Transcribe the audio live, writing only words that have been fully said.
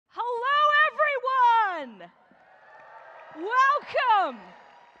Welcome!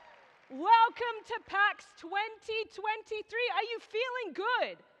 Welcome to PAX 2023. Are you feeling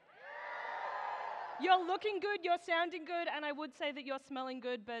good? You're looking good, you're sounding good, and I would say that you're smelling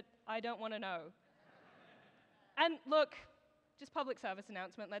good, but I don't want to know. And look, just public service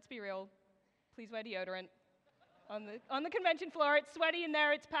announcement, let's be real. Please wear deodorant. On the convention floor, it's sweaty in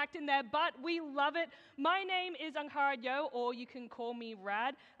there, it's packed in there, but we love it. My name is Angharad Yo, or you can call me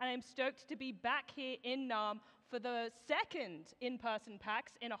Rad, and I'm stoked to be back here in Nam for the second in-person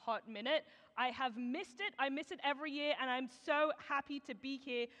PAX in a hot minute. I have missed it. I miss it every year, and I'm so happy to be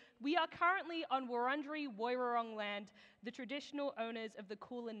here. We are currently on Wurundjeri Woiwurrung land, the traditional owners of the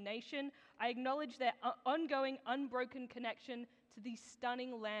Kulin Nation. I acknowledge their ongoing, unbroken connection to the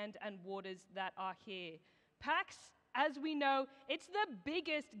stunning land and waters that are here. PAX, as we know, it's the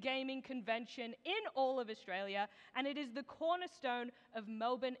biggest gaming convention in all of Australia, and it is the cornerstone of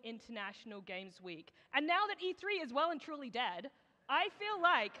Melbourne International Games Week. And now that E3 is well and truly dead, I feel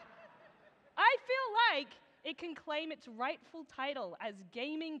like it can claim its rightful title as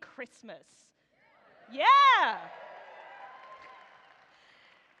Gaming Christmas. Yeah!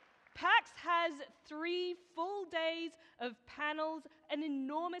 PAX has 3 full days of panels, an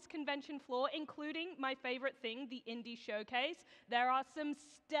enormous convention floor, including my favorite thing, the Indie Showcase. There are some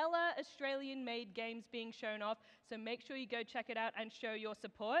stellar Australian-made games being shown off, so make sure you go check it out and show your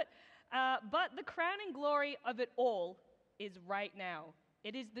support. But the crowning glory of it all is right now.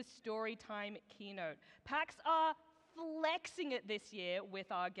 It is the Storytime Keynote. PAX are flexing it this year with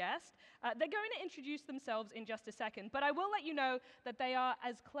our guest. They're going to introduce themselves in just a second, but I will let you know that they are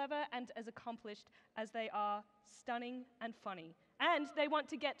as clever and as accomplished as they are stunning and funny. And they want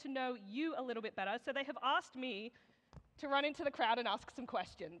to get to know you a little bit better, so they have asked me to run into the crowd and ask some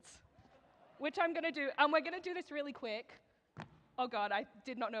questions, which I'm going to do. And we're going to do this really quick. Oh God, I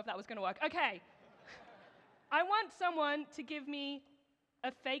did not know if that was going to work. Okay. I want someone to give me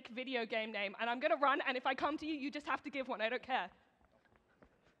a fake video game name, and I'm going to run, and if I come to you, you just have to give one. I don't care.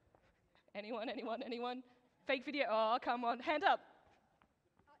 Anyone? Fake video? Oh, come on. Hand up.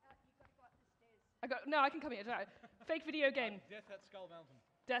 No, I can come here. Right. Fake video game. Death at Skull Mountain.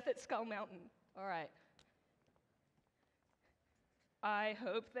 Death at Skull Mountain. All right. I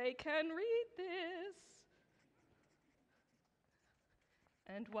hope they can read this.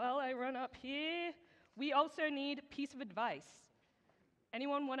 And while I run up here, we also need a piece of advice.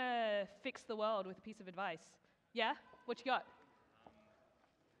 Anyone want to fix the world with a piece of advice? Yeah? What you got?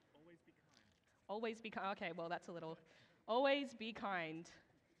 Always be kind. Always be kind. Okay, well, that's a little. Always be kind.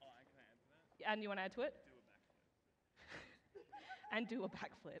 Oh, and can I add to that? And you want to add to it? Do a backflip. And do a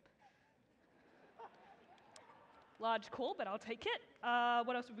backflip. Large call, but I'll take it.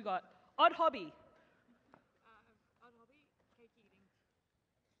 What else have we got? Odd hobby. Odd hobby, cake eating.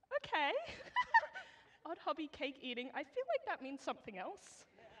 Okay. Odd hobby, cake eating. I feel like that means something else.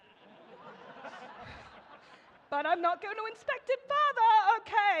 But I'm not going to inspect it further.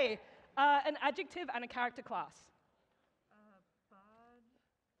 Okay. An adjective and a character class. Bad.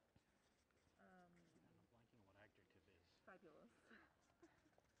 Fabulous.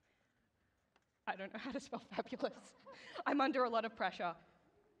 I don't know how to spell fabulous. I'm under a lot of pressure.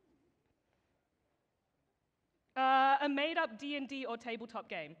 A made-up D&D or tabletop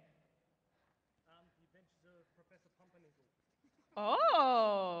game. The Adventures of Professor Pumpernickel.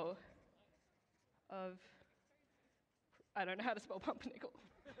 Oh. I don't know how to spell pumpernickel.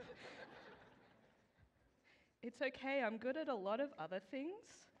 It's okay, I'm good at a lot of other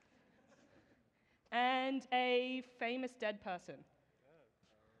things. And a famous dead person.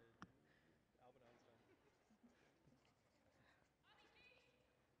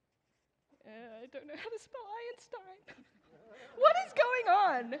 Albert I don't know how to spell Einstein. What is going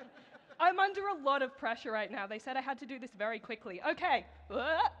on? I'm under a lot of pressure right now. They said I had to do this very quickly. Okay.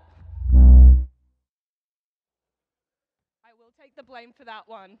 I will take the blame for that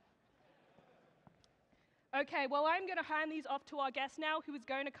one. Okay, well, I'm going to hand these off to our guest now, who is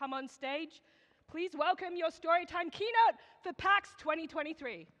going to come on stage. Please welcome your Storytime Keynote for PAX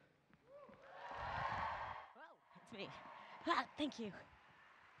 2023. Well, it's me. Thank you.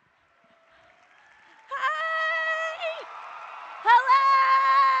 Hello!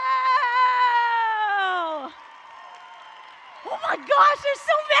 Oh my gosh, there's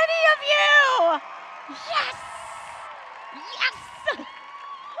so many of you! Yes! Yes!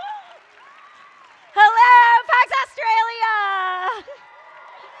 Hello, PAX Australia!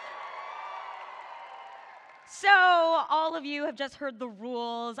 So, all of you have just heard the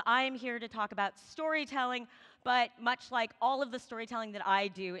rules. I am here to talk about storytelling, but much like all of the storytelling that I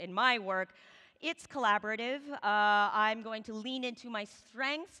do in my work, it's collaborative. I'm going to lean into my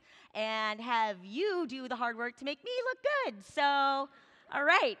strengths and have you do the hard work to make me look good. So, all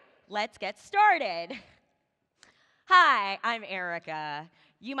right, let's get started. Hi, I'm Erika.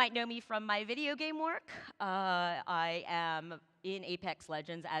 You might know me from my video game work. I am in Apex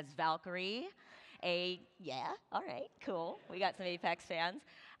Legends as Valkyrie. Yeah, all right, cool. We got some Apex fans.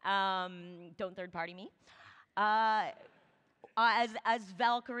 Don't third party me. As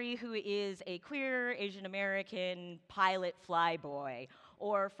Valkyrie, who is a queer Asian American pilot flyboy,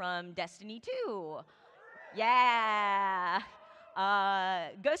 or from Destiny 2. Yeah.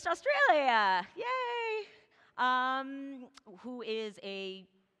 Ghost Australia. Yay. Who is a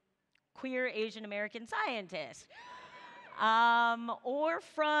queer Asian American scientist. Or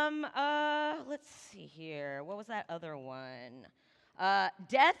from, let's see here, what was that other one?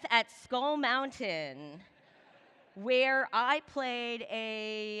 Death at Skull Mountain, where I played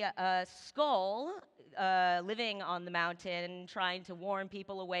a skull living on the mountain, trying to warn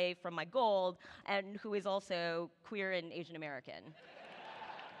people away from my gold, and who is also queer and Asian American.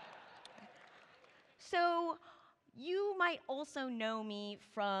 So, you might also know me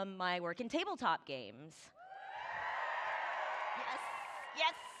from my work in tabletop games.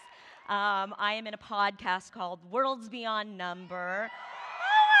 Yes. I am in a podcast called Worlds Beyond Number.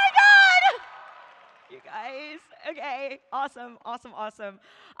 Oh my God! You guys, okay, awesome.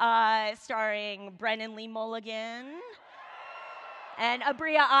 Starring Brennan Lee Mulligan and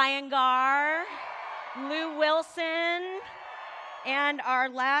Abria Iyengar, Lou Wilson, and our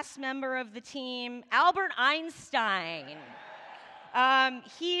last member of the team, Albert Einstein.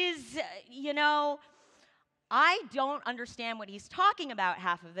 He's, I don't understand what he's talking about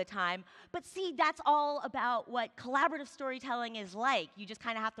half of the time, but see, that's all about what collaborative storytelling is like. You just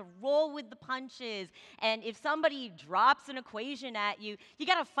kind of have to roll with the punches, and if somebody drops an equation at you, you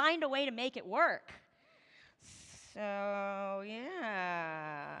gotta find a way to make it work. So,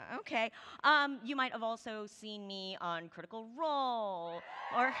 yeah, okay. You might have also seen me on Critical Role,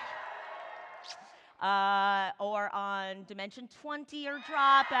 or on Dimension 20 or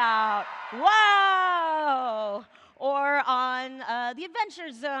Dropout. Whoa! Or on The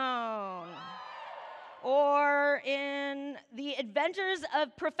Adventure Zone. Or in The Adventures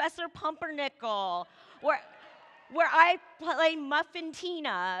of Professor Pumpernickel, where I play Muffin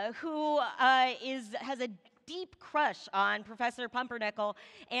Tina, who has a deep crush on Professor Pumpernickel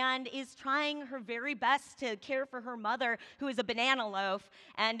and is trying her very best to care for her mother, who is a banana loaf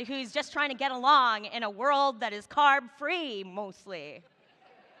and who's just trying to get along in a world that is carb-free, mostly.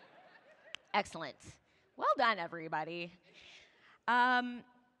 Excellent. Well done, everybody.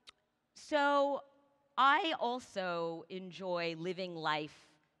 So I also enjoy living life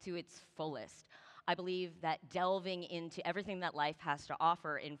to its fullest. I believe that delving into everything that life has to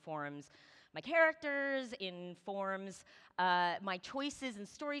offer informs my characters, informs my choices in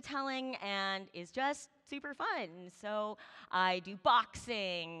storytelling, and is just super fun. So I do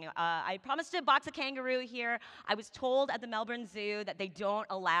boxing. I promised to box a kangaroo here. I was told at the Melbourne Zoo that they don't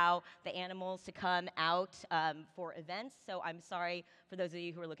allow the animals to come out for events, so I'm sorry for those of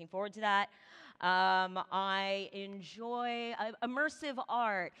you who are looking forward to that. I enjoy immersive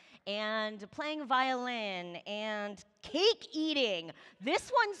art and playing violin and cake eating.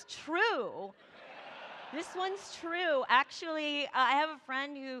 This one's true. This one's true. Actually, I have a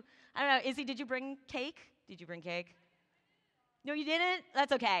friend who, I don't know, Izzy, did you bring cake? Did you bring cake? No, you didn't?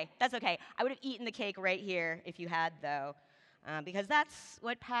 That's okay. That's okay. I would have eaten the cake right here if you had, though. Because that's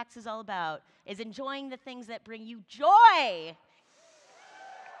what PAX is all about, is enjoying the things that bring you joy.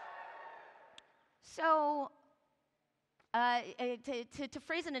 So, to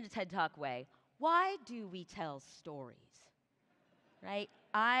phrase it in a TED Talk way, why do we tell stories, right?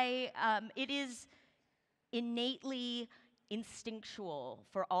 It is innately instinctual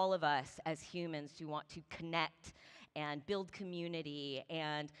for all of us as humans to want to connect and build community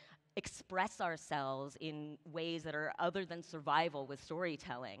and express ourselves in ways that are other than survival with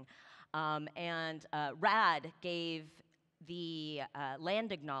storytelling. Rad gave the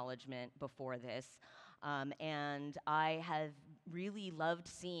land acknowledgement before this, and I have really loved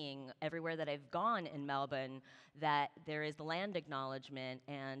seeing everywhere that I've gone in Melbourne that there is the land acknowledgement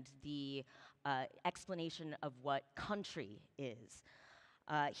and the explanation of what country is.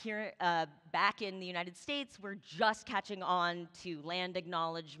 Here, back in the United States, we're just catching on to land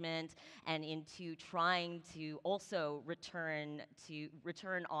acknowledgement and into trying to also return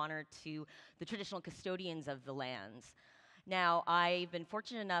honor to the traditional custodians of the lands. Now, I've been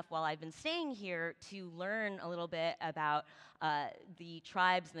fortunate enough while I've been staying here to learn a little bit about the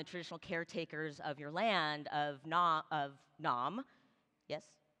tribes and the traditional caretakers of your land, of Nam. Yes?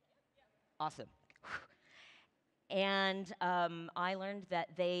 Awesome. And I learned that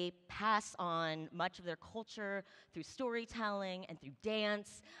they pass on much of their culture through storytelling and through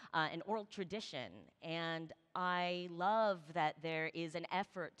dance and oral tradition. And I love that there is an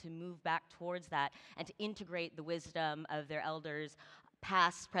effort to move back towards that and to integrate the wisdom of their elders,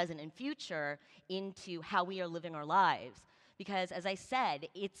 past, present, and future, into how we are living our lives. Because as I said,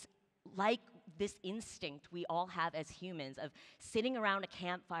 it's like this instinct we all have as humans of sitting around a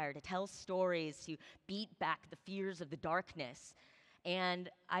campfire to tell stories, to beat back the fears of the darkness. And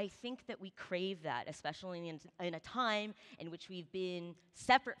I think that we crave that, especially in a time in which we've been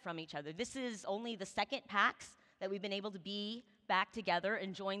separate from each other. This is only the second PAX that we've been able to be back together,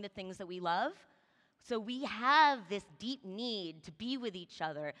 enjoying the things that we love. So we have this deep need to be with each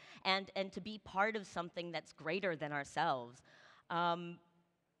other and to be part of something that's greater than ourselves.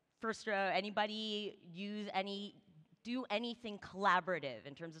 First row, anybody do anything collaborative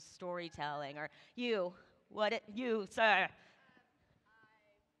in terms of storytelling? Or you, you, sir?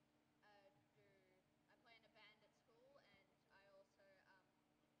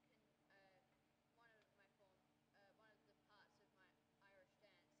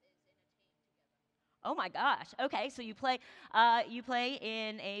 Oh my gosh. Okay, so you play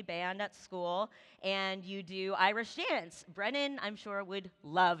in a band at school, and you do Irish dance. Brennan, I'm sure, would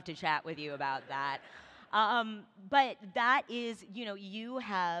love to chat with you about that. But that is, you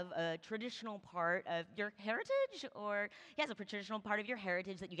have a traditional part of your heritage, or yes, a traditional part of your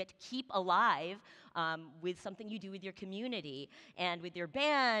heritage that you get to keep alive with something you do with your community. And with your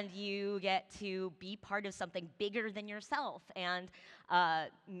band, you get to be part of something bigger than yourself and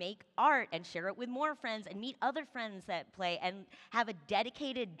make art and share it with more friends and meet other friends that play and have a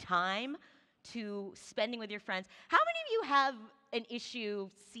dedicated time to spending with your friends. How many of you have an issue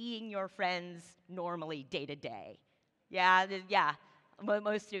seeing your friends normally day to day? Yeah,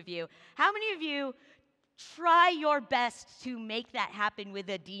 most of you. How many of you try your best to make that happen with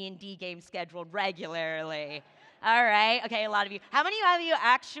a D&D game scheduled regularly? All right, okay, a lot of you. How many of you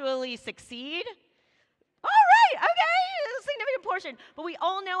actually succeed? All right, okay, a significant portion. But we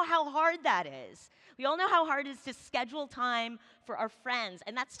all know how hard that is. We all know how hard it is to schedule time for our friends,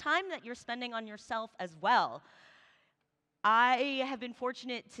 and that's time that you're spending on yourself as well. I have been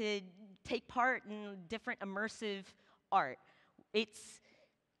fortunate to take part in different immersive art. It's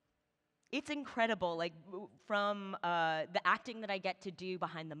incredible, like from the acting that I get to do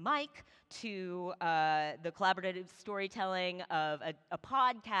behind the mic to the collaborative storytelling of a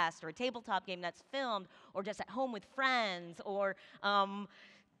podcast or a tabletop game that's filmed, or just at home with friends, or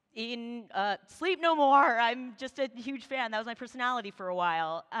in Sleep No More. I'm just a huge fan. That was my personality for a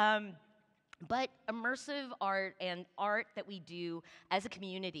while. But immersive art and art that we do as a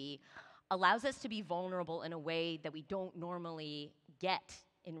community allows us to be vulnerable in a way that we don't normally get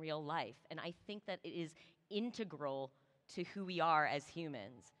in real life. And I think that it is integral to who we are as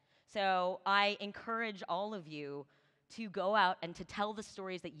humans. So I encourage all of you to go out and to tell the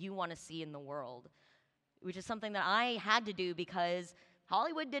stories that you want to see in the world, which is something that I had to do because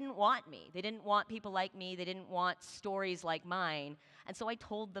Hollywood didn't want me. They didn't want people like me. They didn't want stories like mine. And so I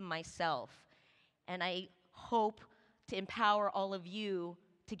told them myself. And I hope to empower all of you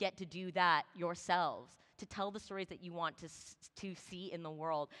to get to do that yourselves, to tell the stories that you want to see in the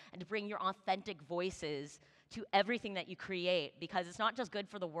world, and to bring your authentic voices to everything that you create, because it's not just good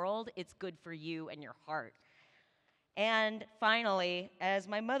for the world, it's good for you and your heart. And finally, as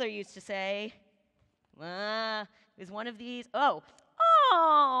my mother used to say, is one of these,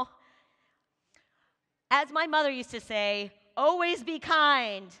 as my mother used to say, always be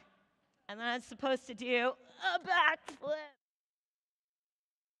kind. And then I was supposed to do a backflip.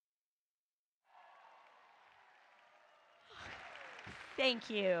 Thank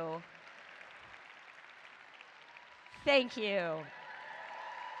you. Thank you.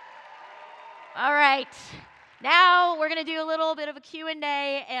 All right. Now we're going to do a little bit of a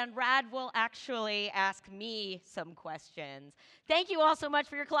Q&A, and Rad will actually ask me some questions. Thank you all so much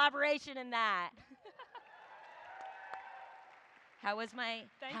for your collaboration in that. How was my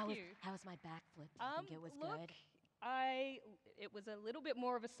backflip? Do you think it was good? It was a little bit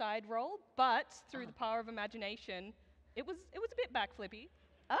more of a side roll, but through the power of imagination, it was a bit backflippy.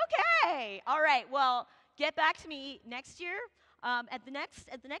 Okay. All right. Well, get back to me next year. At the next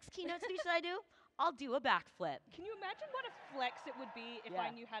keynote speech that I do, I'll do a backflip. Can you imagine what a flex it would be if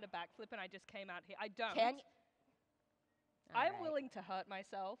I knew how to backflip and I just came out here? I don't. Can you? I'm willing to hurt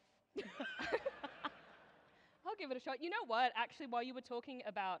myself. I'll give it a shot. You know what? Actually, while you were talking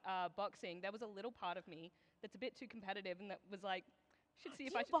about boxing, there was a little part of me that's a bit too competitive and that was like, should see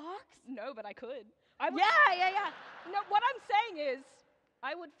if I should box? No, but I could. Yeah. No, what I'm saying is,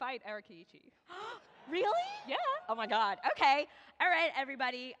 I would fight Erika Ishii. Really? Yeah. Oh my God. Okay. All right,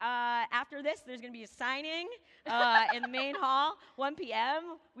 everybody. After this, there's going to be a signing in the main hall, 1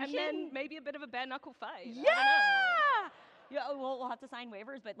 p.m. And then maybe a bit of a bare knuckle fight. Yeah. I don't know. Yeah, we'll have to sign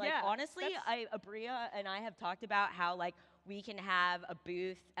waivers, but like Yeah, honestly, Abria and I have talked about how like we can have a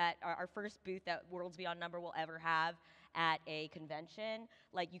booth at our first booth that Worlds Beyond Number will ever have at a convention.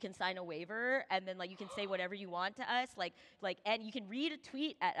 Like you can sign a waiver and then like you can say whatever you want to us, like and you can read a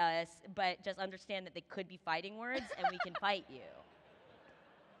tweet at us, but just understand that they could be fighting words and we can fight you.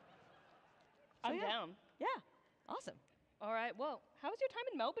 I'm yeah. down. Yeah, awesome. All right. Well, how's your time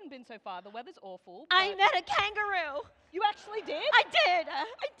in Melbourne been so far? The weather's awful. I but met a kangaroo. You actually did? I did.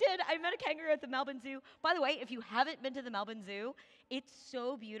 I met a kangaroo at the Melbourne Zoo. By the way, if you haven't been to the Melbourne Zoo, it's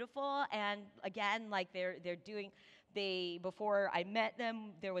so beautiful. And again, like they're doing. Before I met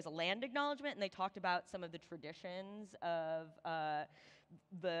them, there was a land acknowledgement, and they talked about some of the traditions of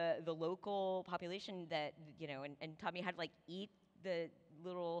the local population that and taught me how to like eat the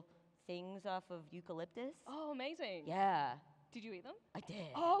little things off of eucalyptus. Oh, amazing. Yeah. Did you eat them? I did.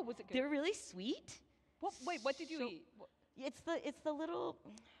 Oh, was it good? They're really sweet. Wait, what did you eat? It's the little.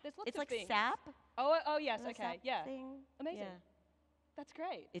 There's lots It's of like things. sap. Oh yes, The okay, sap yeah. thing. Amazing. Yeah. That's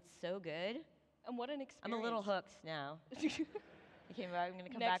great. It's so good. And what an experience. I'm a little hooked now. I'm gonna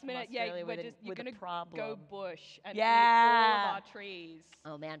come back Next from minute, Australia we're with, just, a, you're with gonna a problem. go bush and Yeah. eat all of our trees.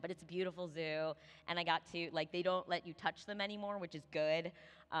 Oh man, but it's a beautiful zoo, and I got to they don't let you touch them anymore, which is good.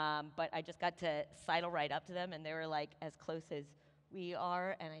 But I just got to sidle right up to them, and they were like as close as we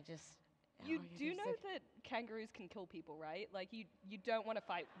are, and I just. You oh, do you're know just that kangaroos can kill people, right? Like you don't want to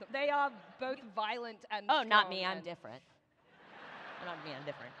fight them. They are both violent and Oh, not strong me. I'm and different. Not me. I'm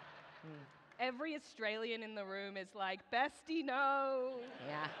different. Every Australian in the room is like, bestie, no.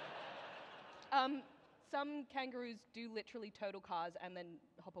 Yeah. Some kangaroos do literally total cars and then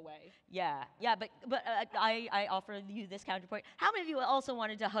hop away. Yeah. But I offer you this counterpoint. How many of you also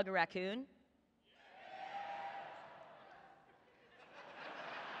wanted to hug a raccoon?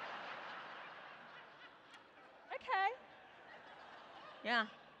 Okay. Yeah.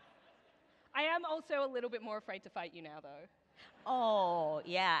 I am also a little bit more afraid to fight you now, though. Oh,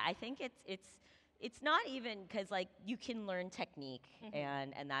 yeah. I think it's not even because like you can learn technique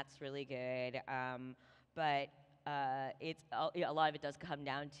and that's really good. But it's a lot of it does come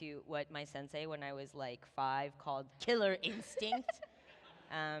down to what my sensei when I was like 5 called killer instinct.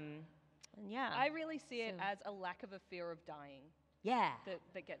 And yeah. I really see it as a lack of a fear of dying Yeah.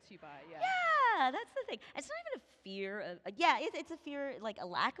 that gets you by. Yeah. Yeah, that's the thing. It's not even a fear of, it's a fear, like a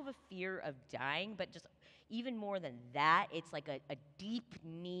lack of a fear of dying, but just even more than that, it's like a deep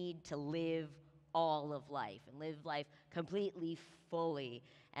need to live all of life and live life completely fully.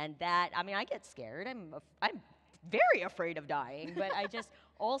 And that, I mean, I get scared. I'm very afraid of dying, but I just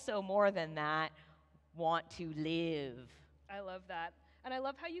also more than that want to live. I love that. And I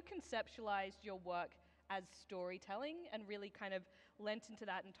love how you conceptualized your work as storytelling and really kind of lent into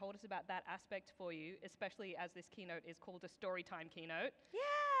that and told us about that aspect for you, especially as this keynote is called a Storytime Keynote.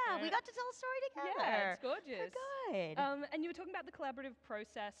 Yeah, we got to tell a story together. Yeah, it's gorgeous. Good. And you were talking about the collaborative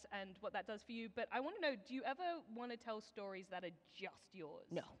process and what that does for you, but I want to know, do you ever want to tell stories that are just yours?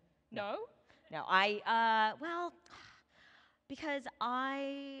 No. No? No, well, because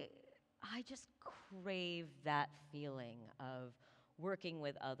I just crave that feeling of working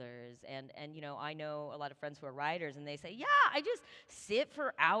with others, and I know a lot of friends who are writers, and they say, yeah, I just sit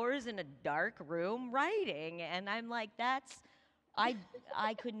for hours in a dark room writing, and I'm like, I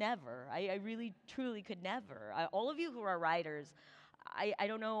could never. I really, truly could never. All of you who are writers, I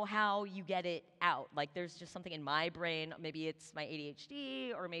don't know how you get it out. Like, there's just something in my brain. Maybe it's my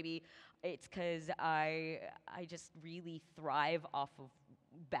ADHD, or maybe it's because I just really thrive off of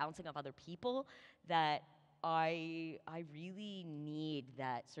bouncing off other people, that I really need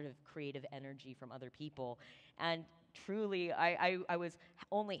that sort of creative energy from other people. And truly, I was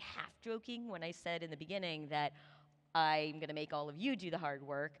only half joking when I said in the beginning that I'm going to make all of you do the hard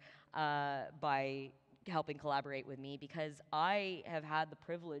work by helping collaborate with me, because I have had the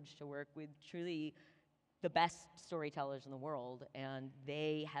privilege to work with truly the best storytellers in the world, and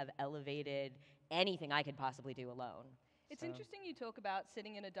they have elevated anything I could possibly do alone. It's interesting you talk about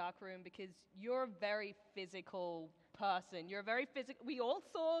sitting in a dark room, because you're a very physical person. You're a very physical. We all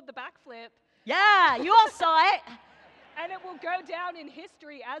saw the backflip. Yeah, you all saw it. And it will go down in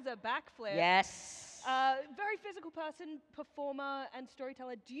history as a backflip. Yes. Very physical person, performer, and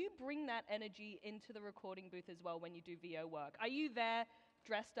storyteller. Do you bring that energy into the recording booth as well when you do VO work? Are you there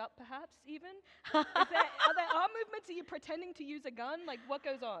dressed up, perhaps, even? Are there arm movements? Are you pretending to use a gun? Like, what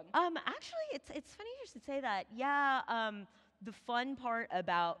goes on? Actually, it's funny you should say that. Yeah, the fun part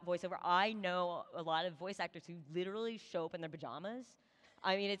about voiceover, I know a lot of voice actors who literally show up in their pajamas.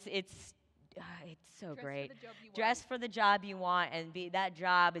 I mean, it's so Dress great. for the job you Dress want. for the job you want, and that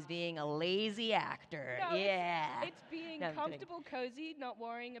job is being a lazy actor. No, yeah. It's being No, I'm kidding. comfortable, cozy, not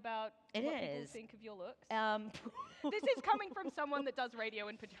worrying about It what people is. think of your looks. Um, This is coming from someone that does radio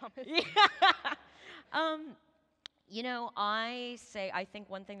in pajamas. Yeah. You know, I think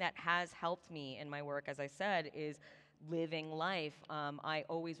one thing that has helped me in my work, as I said, is living life. I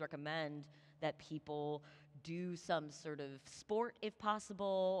always recommend that people do some sort of sport if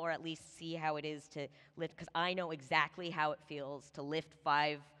possible, or at least see how it is to lift, because I know exactly how it feels to lift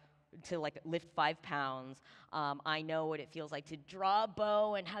 5 pounds. I know what it feels like to draw a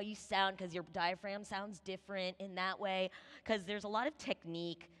bow and how you sound, because your diaphragm sounds different in that way. Because there's a lot of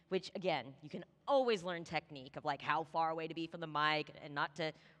technique, which again, you can always learn technique of like how far away to be from the mic and not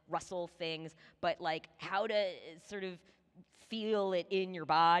to rustle things, but like how to sort of feel it in your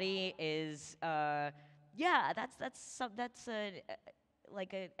body is, that's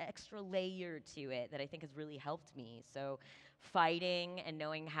like an extra layer to it that I think has really helped me. So fighting and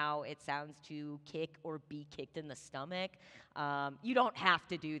knowing how it sounds to kick or be kicked in the stomach. You don't have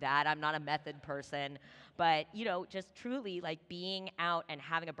to do that. I'm not a method person. But, you know, just truly like being out and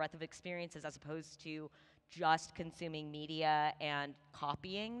having a breadth of experiences as opposed to just consuming media and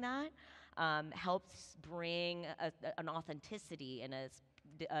copying that helps bring an authenticity and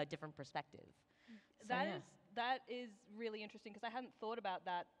a different perspective. So, yeah. That is really interesting, because I hadn't thought about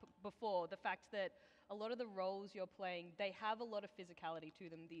that before. The fact that a lot of the roles you're playing, they have a lot of physicality to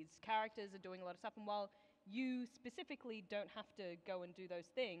them. These characters are doing a lot of stuff, and while you specifically don't have to go and do those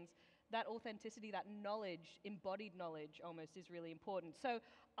things, that authenticity, that knowledge, embodied knowledge almost, is really important. So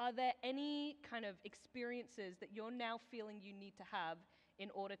are there any kind of experiences that you're now feeling you need to have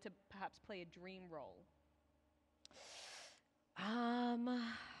in order to perhaps play a dream role?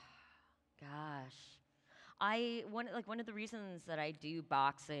 Gosh. One of the reasons that I do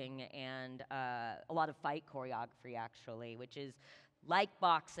boxing and a lot of fight choreography actually, which is like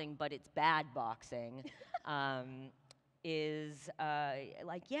boxing but it's bad boxing, is I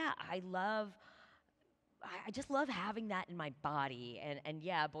just love having that in my body, and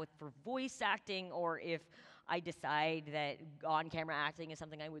yeah, both for voice acting, or if I decide that on-camera acting is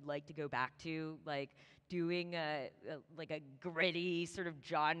something I would like to go back to, like doing a gritty sort of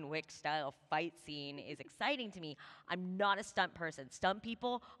John Wick style fight scene is exciting to me. I'm not a stunt person. Stunt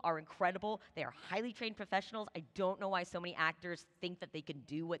people are incredible. They are highly trained professionals. I don't know why so many actors think that they can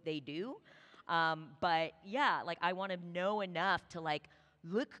do what they do. But yeah, like I want to know enough to like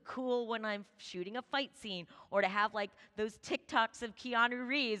look cool when I'm shooting a fight scene, or to have like those TikToks of Keanu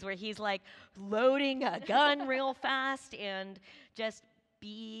Reeves where he's like loading a gun real fast, and just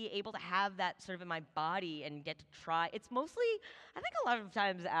be able to have that sort of in my body and get to try. It's mostly, I think a lot of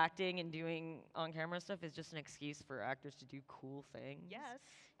times acting and doing on-camera stuff is just an excuse for actors to do cool things. Yes,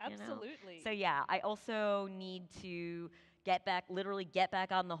 you know? absolutely. So yeah, I also need to literally get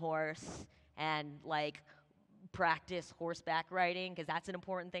back on the horse and like practice horseback riding, because that's an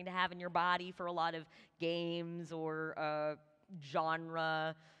important thing to have in your body for a lot of games or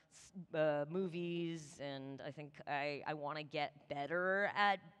genre movies. And I think I want to get better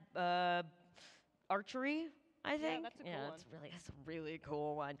at archery. I think that's a cool one. It's a really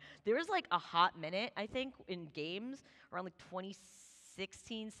cool one. There was like a hot minute, I think, in games around like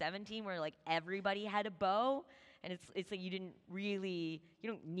 2016, 17, where like everybody had a bow. And it's like you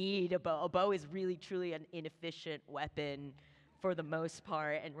don't need a bow. A bow is really truly an inefficient weapon for the most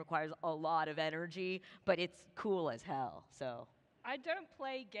part and requires a lot of energy, but it's cool as hell. So I don't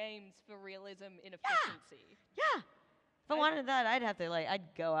play games for realism in efficiency. yeah. If I wanted that, I'd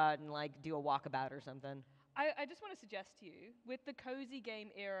go out and like do a walkabout or something. I just want to suggest to you, with the cozy game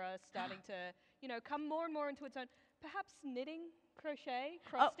era starting to, come more and more into its own, perhaps knitting, crochet,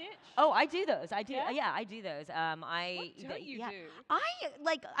 cross stitch. Oh, I do those. I do. Yeah? Yeah, I do those. What don't you do?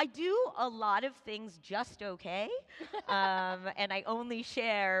 I do a lot of things just okay, and I only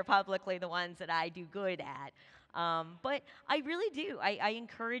share publicly the ones that I do good at. But I really do. I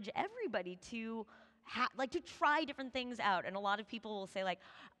encourage everybody to to try different things out. And a lot of people will say like,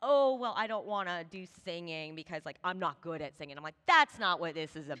 oh, well, I don't want to do singing because like I'm not good at singing. I'm like, that's not what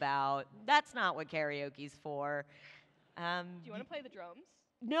this is about. That's not what karaoke's for. Do you want to play the drums?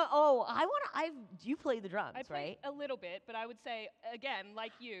 No, you play the drums, I play right? a little bit, but I would say, again,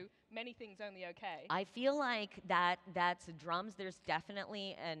 like you, many things only okay. I feel like that's drums. There's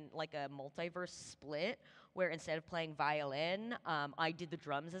definitely like a multiverse split where instead of playing violin, I did the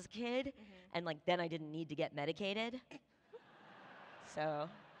drums as a kid, and like then I didn't need to get medicated. So,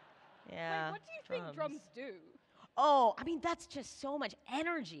 yeah. Wait, what do you think drums do? oh, I mean, that's just so much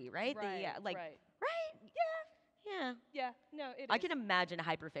energy, right? Right, Like, right. right? Yeah. Yeah, no, it is. I can imagine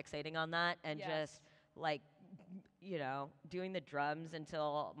hyperfixating on that and Yes. just like, doing the drums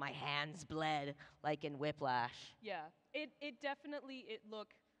until my hands bled, like in Whiplash. Yeah, it definitely, look,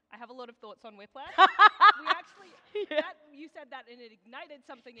 I have a lot of thoughts on Whiplash. We actually, you said that and it ignited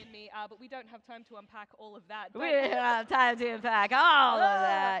something in me, but we don't have time to unpack all of that. We don't have time to unpack all of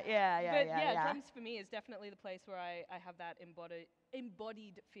that. But Yeah. drums for me is definitely the place where I have that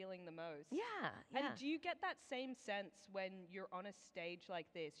embodied feeling the most. Yeah. And do you get that same sense when you're on a stage like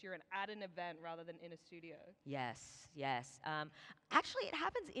this? You're at an event rather than in a studio. Yes. Actually, it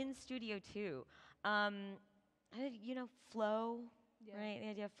happens in studio too. Flow. Yeah. Right, the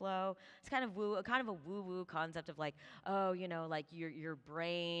idea of flow. It's kind of a woo-woo concept of like, like your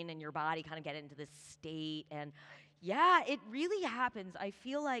brain and your body kind of get into this state, and yeah, it really happens. I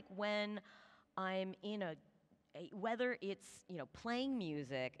feel like when I'm in whether it's playing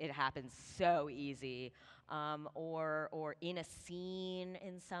music, it happens so easy, or in a scene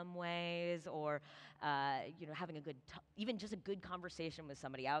in some ways, or having even just a good conversation with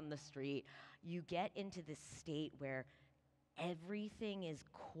somebody out in the street. You get into this state where everything is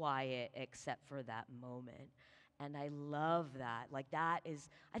quiet except for that moment. And I love that. Like I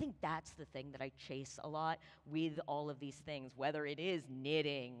think that's the thing that I chase a lot with all of these things, whether it is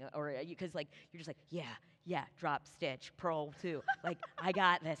knitting or, because like, you're just like, yeah, drop, stitch, purl too. Like, I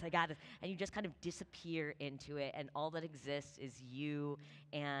got this. And you just kind of disappear into it. And all that exists is you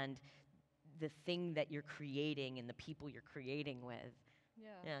and the thing that you're creating and the people you're creating with.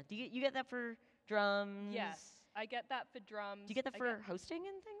 Yeah. Do you get that for drums? Yes. I get that for drums. Do you get that for hosting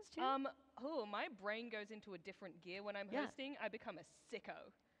and things too? My brain goes into a different gear when I'm hosting. I become a sicko.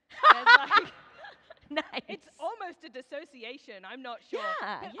 Nice. It's almost a dissociation. I'm not sure.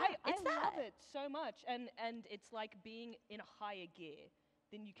 Yeah, But I it's love that. it so much, and it's like being in a higher gear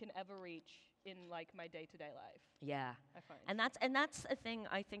than you can ever reach in like my day-to-day life. Yeah. I find. And that's a thing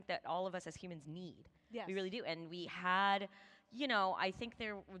I think that all of us as humans need. Yes. We really do. And we had, I think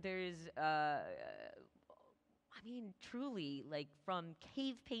there's truly, like from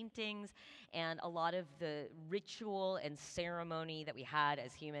cave paintings and a lot of the ritual and ceremony that we had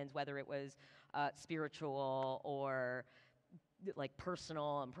as humans, whether it was spiritual or like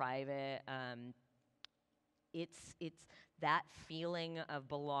personal and private, it's that feeling of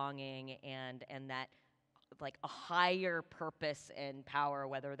belonging and that like a higher purpose and power,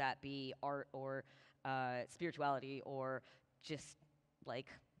 whether that be art or spirituality or just like,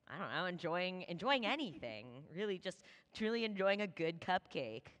 I don't know, enjoying anything. Really, just truly enjoying a good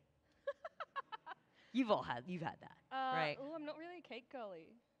cupcake. You've had that, right? Oh, I'm not really a cake girly.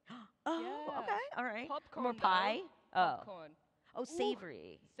 Oh, Yeah. okay, all right. Popcorn. More though. pie. Oh, Popcorn. oh,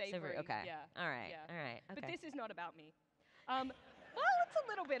 savory. Savory, Okay. yeah, All right. yeah. All right. Okay. But this is not about me. Well, it's a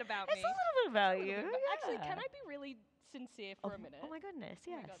little bit about it's me. a little bit about Little you. bit about- Actually, yeah. can I be really sincere for a minute? Oh my goodness.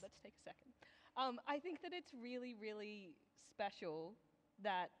 Oh Yes. my God, let's take a second. I think that it's really, really special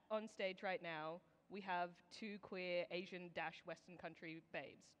that on stage right now we have two queer Asian-Western country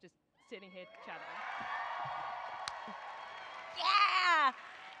babes just sitting here chatting. Yeah.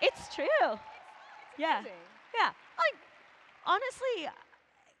 It's true. Yeah. Amazing. Yeah. Like honestly,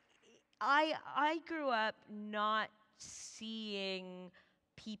 I grew up not seeing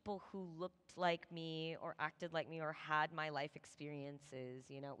people who looked like me or acted like me or had my life experiences.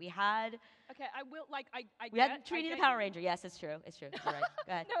 We had Okay, I will, like, I we get, had Trini I the get Power you. Ranger. Yes, it's true. It's true. You're right.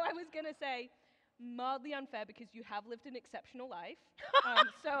 Go ahead. No, I was gonna say mildly unfair because you have lived an exceptional life.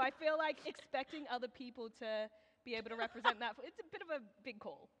 So I feel like expecting other people to be able to represent that, it's a bit of a big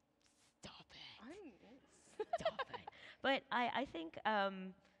call. Stop it. Stop it. But I think,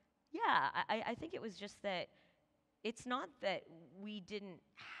 I think it was just that it's not that we didn't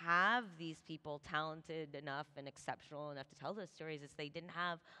have these people talented enough and exceptional enough to tell those stories, it's they didn't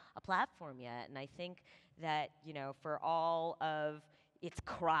have a platform yet. And I think that, for all of its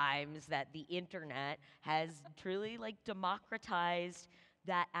crimes, that the internet has truly like democratized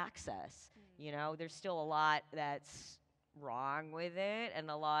that access. There's still a lot that's wrong with it, and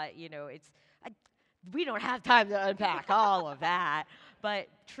a lot, we don't have time to unpack all of that. But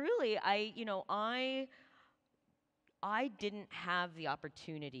truly, I didn't have the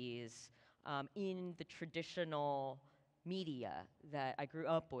opportunities in the traditional media that I grew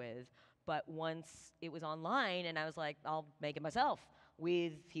up with. But once it was online, and I was like, I'll make it myself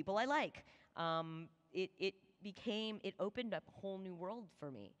with people I like, it opened up a whole new world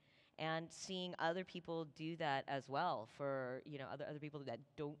for me. And seeing other people do that as well for, other people that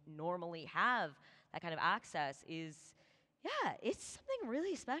don't normally have that kind of access it's something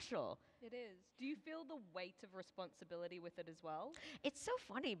really special. It is. Do you feel the weight of responsibility with it as well? It's so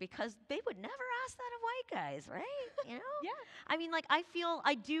funny because they would never ask that of white guys, right? You know? Yeah. I mean, like, I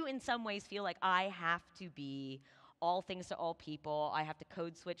do in some ways feel like I have to be all things to all people. I have to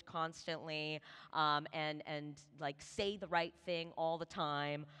code switch constantly, and like say the right thing all the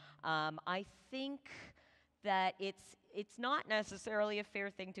time. I think that it's not necessarily a fair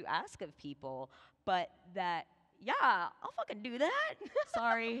thing to ask of people, but that yeah, I'll fucking do that.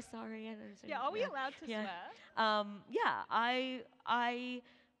 sorry, I understand. Yeah, are we allowed to Yeah. swear? Yeah, I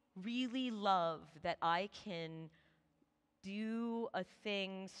really love that I can do a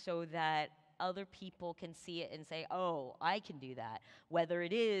thing so that other people can see it and say, "Oh, I can do that." Whether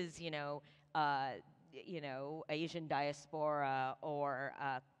it is, Asian diaspora or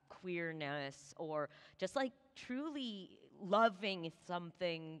queerness or just like truly loving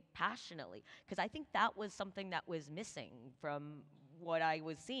something passionately, because I think that was something that was missing from what I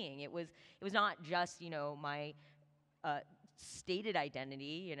was seeing. It was not just my stated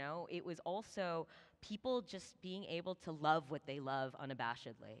identity. It was also people just being able to love what they love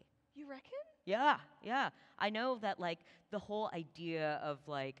unabashedly. You reckon? Yeah. I know that like the whole idea of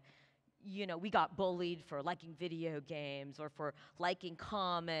like, we got bullied for liking video games or for liking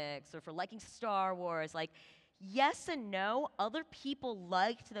comics or for liking Star Wars. Like, yes and no, other people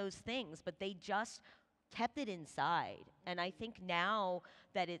liked those things, but they just kept it inside. And I think now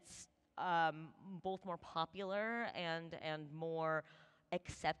that it's both more popular and more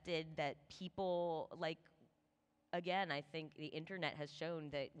accepted, that people like, again, I think the internet has shown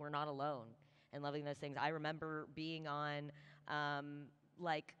that we're not alone in loving those things. I remember being on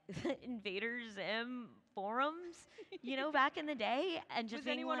like Invader Zim forums, back in the day, and just Was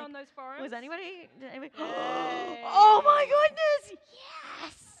being anyone like, on those forums? was anybody? Yay. Oh my goodness!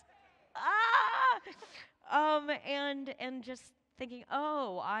 Yes. And just thinking,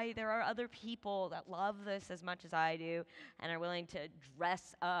 oh, there are other people that love this as much as I do, and are willing to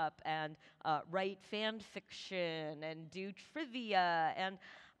dress up and write fan fiction and do trivia, and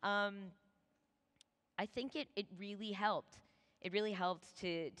I think it really helped. It really helped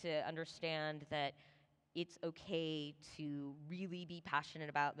to understand that it's okay to really be passionate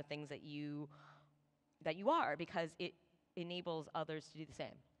about the things that you are, because it enables others to do the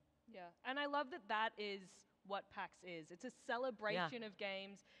same. Yeah, and I love that is what PAX is. It's a celebration of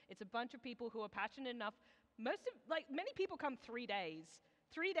games. It's a bunch of people who are passionate enough. Many people come 3 days.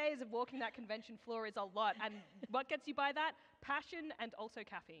 3 days of walking that convention floor is a lot. And what gets you by that? Passion and also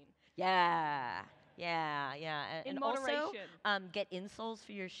caffeine. Yeah. In And moderation. also, get insoles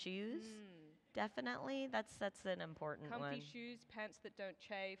for your shoes. Definitely, that's an important one. Comfy shoes, pants that don't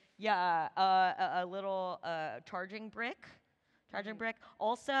chafe. Yeah, a little charging brick.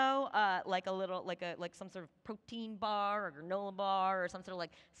 Also, like a little, like some sort of protein bar or granola bar or some sort of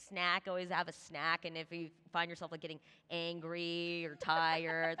like snack. Always have a snack, and if you find yourself like getting angry or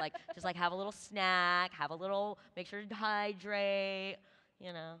tired, like just like have a little snack. Make sure to hydrate.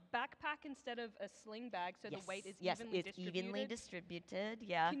 Backpack instead of a sling bag, so the weight is yes, evenly it's distributed. evenly distributed.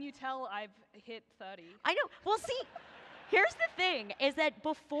 Yeah. Can you tell I've hit 30? I know. Well, see, here's the thing: is that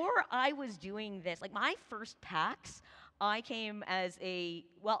before I was doing this, like my first PAX, I came as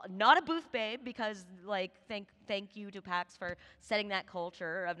not a booth babe, because like thank you to PAX for setting that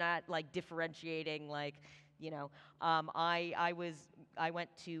culture of not like differentiating, like I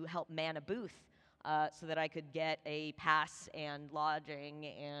went to help man a booth. So that I could get a pass and lodging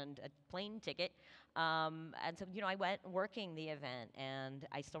and a plane ticket. And so, I went working the event, and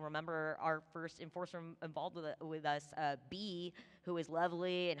I still remember our first enforcer involved with us, B, who was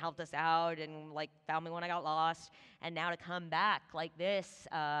lovely and helped us out and like found me when I got lost. And now to come back like this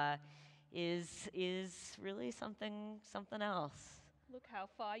is really something else. Look how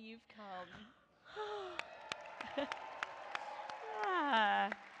far you've come.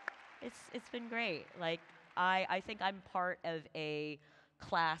 Yeah. It's been great. Like, I think I'm part of a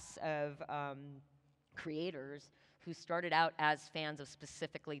class of creators who started out as fans of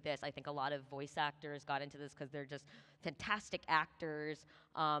specifically this. I think a lot of voice actors got into this because they're just fantastic actors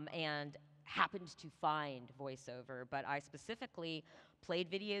and happened to find voiceover. But I specifically played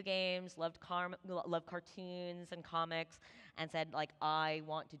video games, loved cartoons and comics, and said, like, I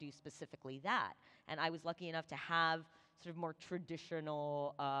want to do specifically that. And I was lucky enough to have sort of more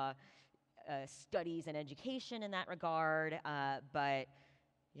traditional studies and education in that regard, but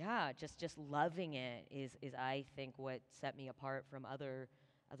yeah, just loving it is I think what set me apart from other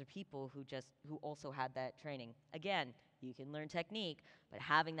people who also had that training. Again, you can learn technique, but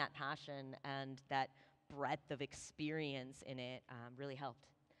having that passion and that breadth of experience in it really helped.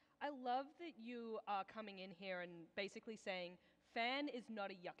 I love that you are coming in here and basically saying, fan is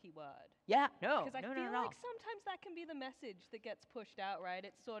not a yucky word. Yeah, no, Because I no, feel no, no. like sometimes that can be the message that gets pushed out, right?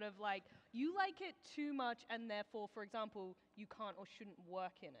 It's sort of like you like it too much, and therefore, for example, you can't or shouldn't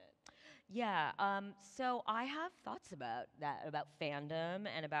work in it. Yeah, so I have thoughts about that, about fandom,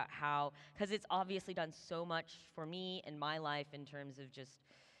 and about how, because it's obviously done so much for me in my life in terms of just,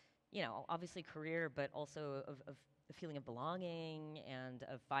 obviously career, but also of the feeling of belonging and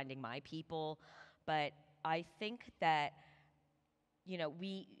of finding my people. But I think that,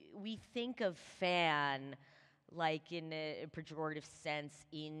 we think of fan like in a pejorative sense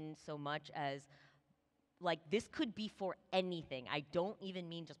in so much as like this could be for anything. I don't even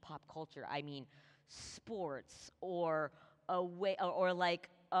mean just pop culture. I mean sports or a way or like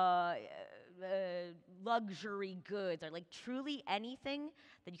luxury goods or like truly anything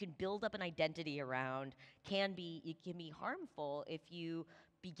that you can build up an identity around it can be harmful if you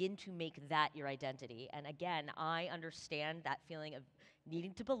begin to make that your identity. And again, I understand that feeling of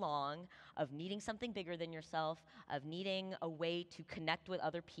needing to belong, of needing something bigger than yourself, of needing a way to connect with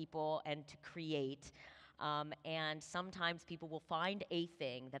other people and to create. And sometimes people will find a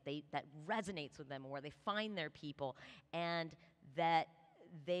thing that resonates with them, or where they find their people, and that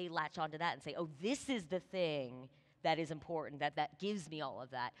they latch onto that and say, "Oh, this is the thing that is important. That gives me all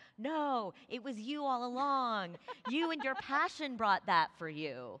of that." No, it was you all along. You and your passion brought that for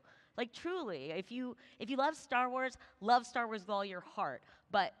you. Like truly, if you love Star Wars with all your heart.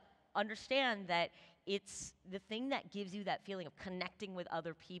 But understand that it's the thing that gives you that feeling of connecting with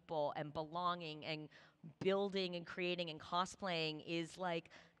other people and belonging and building and creating and cosplaying is like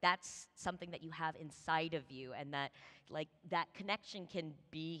that's something that you have inside of you, and that like that connection can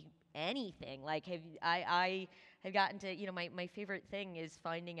be anything. Like I have gotten to my favorite thing is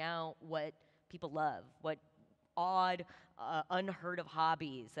finding out what people love, what odd unheard of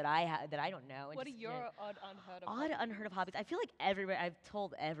hobbies that I don't know. And What are just, your odd, unheard of odd hobbies? unheard of hobbies? I feel like I've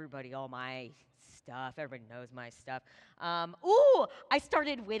told everybody all my stuff. Everybody knows my stuff. Ooh, I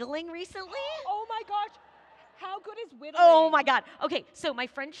started whittling recently. Oh my gosh, how good is whittling? Oh my god. Okay, so my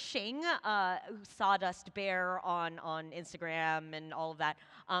friend Shing, Sawdust Bear on Instagram and all of that,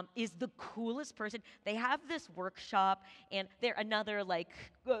 is the coolest person. They have this workshop, and they're another like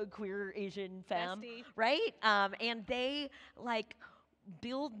queer Asian femme, Bestie. right? And they like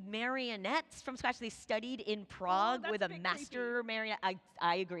build marionettes from scratch. They studied in Prague that's with a a bit master marionette.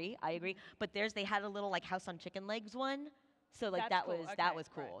 I agree. But they had a little like house on chicken legs one. So like That's that cool. was Okay, that was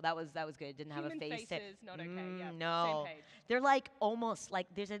right. cool. That was good. Didn't have Human a face. faces, not okay. Yeah, No. same page. They're like almost like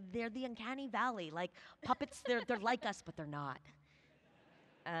they're the uncanny valley. Like puppets, they're like us, but they're not.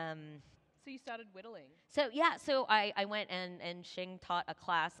 So you started whittling. So yeah, so I went and Shing taught a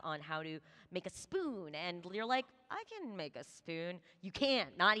class on how to make a spoon, and you're like, I can make a spoon. You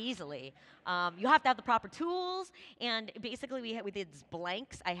can't, not easily. You have to have the proper tools, and basically we did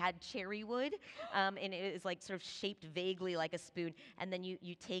blanks. I had cherry wood, and it was like sort of shaped vaguely like a spoon, and then you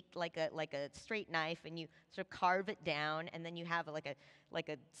take like a straight knife and you sort of carve it down, and then you have like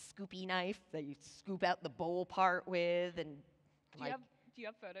a scoopy knife that you scoop out the bowl part with, and like. Do you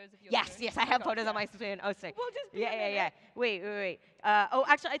have photos of your Yes, spoon? yes, Oh I my have gosh, photos yeah. on my spoon. Oh, sick. We'll just be yeah, a yeah, yeah. minute. Wait.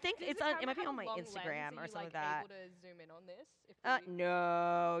 Actually, I think Does it's the on. It camera might be have on a my long Instagram lens? or Are something you like that. able to zoom in on this? If we,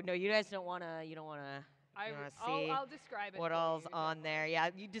 No, you guys don't wanna. You don't wanna. See I'll describe it. what for all's you, don't on there. worry. Yeah,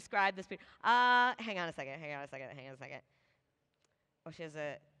 you describe the spoon. Hang on a second. Oh, she has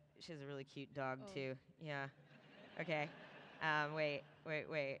a really cute dog Oh. too. Yeah. Okay. Wait.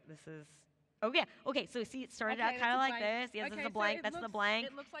 This is. Oh yeah. Okay. So see, it started Okay, out kind of that's a like blank. this. Yes, Okay, this is a so blank. it That's the looks- blank.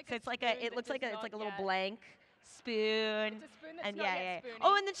 it looks like So a it's like spoon it looks that like does it's like a not little yet- blank spoon. It's a spoon that's And not yet yeah. spooning.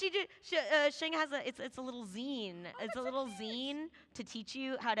 Oh, and then Shing has it's a little zine. It's that's a so little cute. zine to teach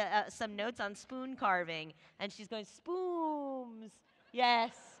you how to some notes on spoon carving. And she's going spoons.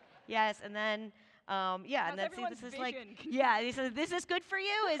 Yes. And then How's and then see everyone's this is like vision? he says, this is good for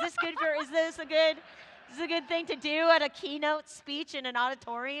you? Is this a good thing to do at a keynote speech in an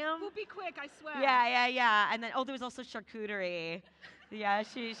auditorium? We'll be quick, I swear. Yeah. And then there was also charcuterie. Yeah,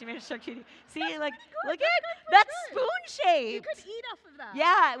 she made a charcuterie. See, like look at that's spoon shaped. You could eat off of that.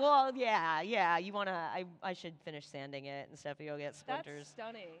 Yeah, well, yeah. You wanna? I should finish sanding it and stuff. You'll get That's splinters.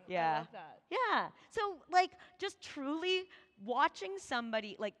 stunning. Yeah. I love that. Yeah. So like, just truly watching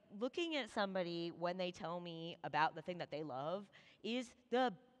somebody, like looking at somebody when they tell me about the thing that they love, is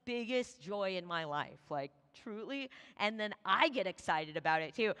the biggest joy in my life. Like truly, and then I get excited about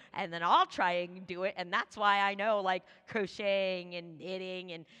it too, and then I'll try and do it, and that's why I know like crocheting and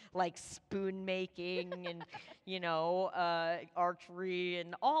knitting and like spoon making and archery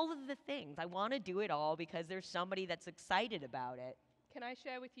and all of the things. I want to do it all because there's somebody that's excited about it. Can I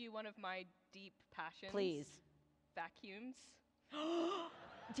share with you one of my deep passions? Please. Vacuums.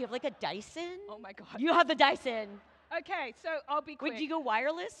 Do you have like a Dyson? Oh my God. You have the Dyson. Okay, so I'll be quick. Wait, do you go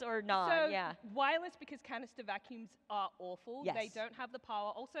wireless or not? So Yeah. wireless, because canister vacuums are awful. Yes. They don't have the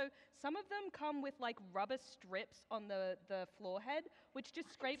power. Also, some of them come with like rubber strips on the floor head, which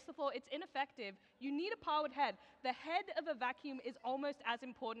just scrapes the floor. It's ineffective. You need a powered head. The head of a vacuum is almost as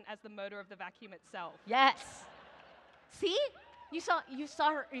important as the motor of the vacuum itself. Yes. See? You saw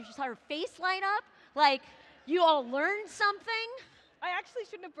her face light up? Like, you all learned something? I actually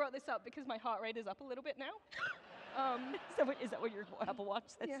shouldn't have brought this up because my heart rate is up a little bit now. Is that what your Apple Watch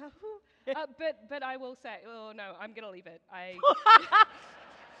says? Yeah. But I will say, oh no, I'm gonna leave it.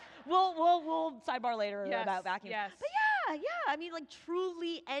 We'll sidebar later Yes, about vacuums. yes. But yeah. I mean, like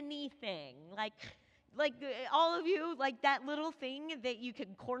truly anything. Like all of you, like that little thing that you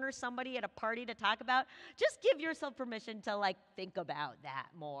can corner somebody at a party to talk about. Just give yourself permission to like think about that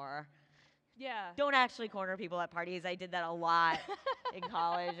more. Yeah. Don't actually corner people at parties. I did that a lot in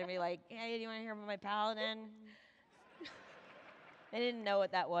college and be like, hey, do you want to hear about my paladin? I didn't know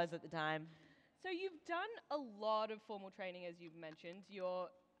what that was at the time. So you've done a lot of formal training, as you've mentioned. You're,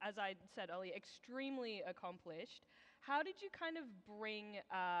 as I said earlier, extremely accomplished. How did you kind of bring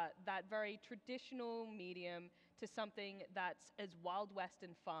that very traditional medium to something that's as Wild West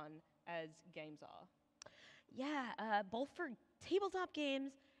and fun as games are? Yeah, both for tabletop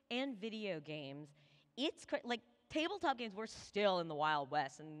games and video games. It's like tabletop games, we're still in the Wild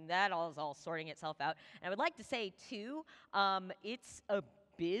West, and that all is all sorting itself out. And I would like to say, too, it's a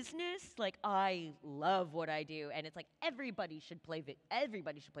business. Like, I love what I do, and it's like everybody should play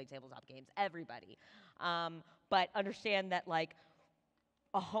tabletop games, everybody. But understand that, like,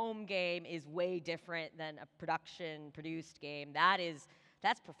 a home game is way different than a produced game.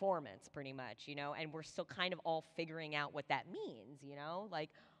 That's performance, pretty much, you know, and we're still kind of all figuring out what that means, you know? Like,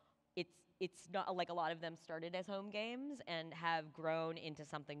 it's not like a lot of them started as home games and have grown into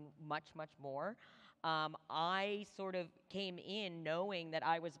something much, much more. I sort of came in knowing that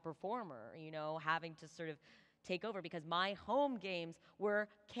I was a performer, you know, having to sort of take over because my home games were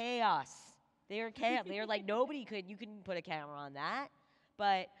chaos. They were chaos. They were like you couldn't put a camera on that.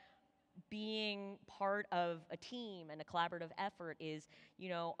 But being part of a team and a collaborative effort is, you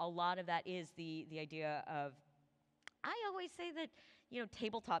know, a lot of that is the idea of, I always say that, you know,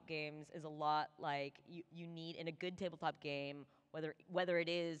 tabletop games is a lot like you need in a good tabletop game, whether it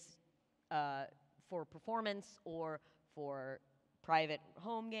is for performance or for private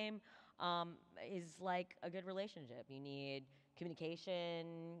home game, is like a good relationship. You need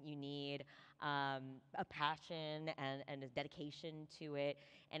communication, you need a passion and a dedication to it,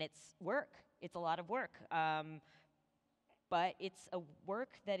 and it's work. It's a lot of work, but it's a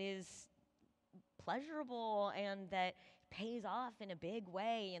work that is pleasurable and that pays off in a big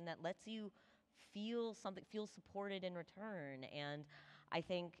way and that lets you feel supported in return. And I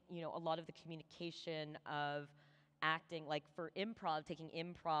think, you know, a lot of the communication of acting, like for improv, taking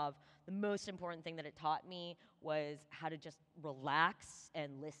improv, the most important thing that it taught me was how to just relax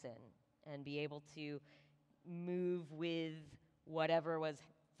and listen and be able to move with whatever was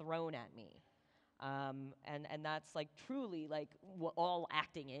thrown at me. And that's like truly like what all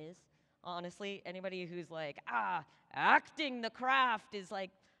acting is. Honestly, anybody who's like, acting the craft is like,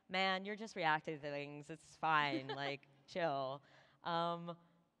 man, you're just reacting to things. It's fine, like, chill.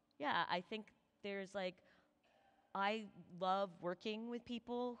 Yeah, I think there's like, I love working with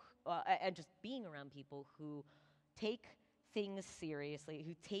people and just being around people who take things seriously,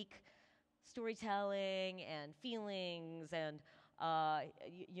 who take storytelling and feelings and,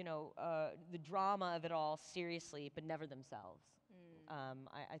 the drama of it all seriously, but never themselves.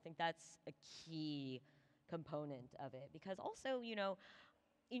 I think that's a key component of it because also, you know,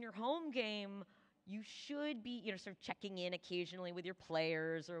 in your home game, you should be, you know, sort of checking in occasionally with your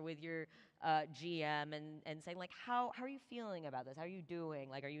players or with your GM and saying, like, how are you feeling about this? How are you doing?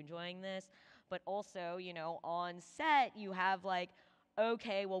 Like, are you enjoying this? But also, you know, on set, you have, like,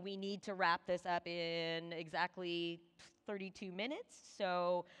 okay, well, we need to wrap this up in exactly 32 minutes.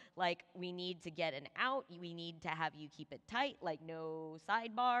 So, like, we need to get an out. We need to have you keep it tight, like, no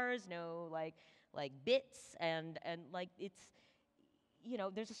sidebars, no, like bits, and like, it's, you know,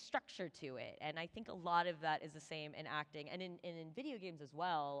 there's a structure to it. And I think a lot of that is the same in acting and in video games as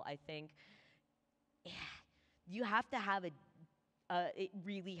well. I think you have to have it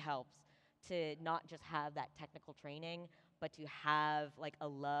really helps to not just have that technical training, but to have like a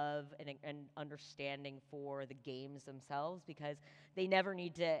love and an understanding for the games themselves, because they never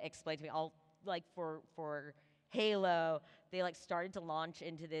need to explain to me. I'll like for Halo, they like started to launch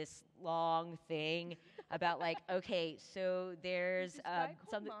into this long thing about like, okay, so there's this guy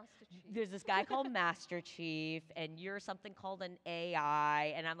called something. Master Chief. There's this guy called Master Chief, and you're something called an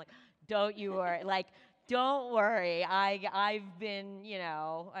AI, and I'm like, don't you worry, like, don't worry. I've been,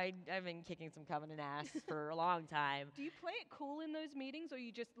 I've been kicking some Covenant ass for a long time. Do you play it cool in those meetings, or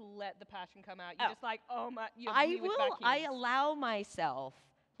you just let the passion come out? Oh. You're just like, oh my, you're I me with will. I vacuums. allow myself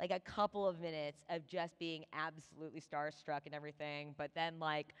like a couple of minutes of just being absolutely starstruck and everything, but then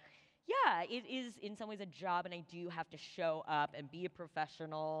like, yeah, it is in some ways a job, and I do have to show up and be a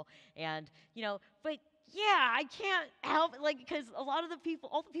professional, and but yeah, I can't help it, like, because a lot of the people,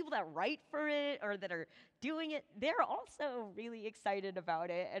 all the people that write for it or that are doing it, they're also really excited about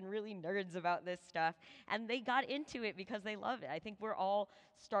it and really nerds about this stuff, and they got into it because they love it. I think we're all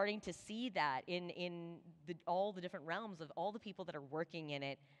starting to see that in all the different realms of all the people that are working in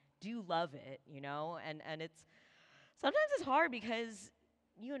it do love it, and it's sometimes it's hard because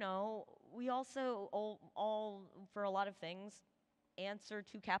we also all for a lot of things answer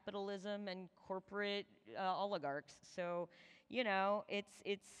to capitalism and corporate oligarchs. So,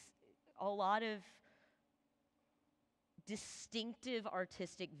 it's a lot of distinctive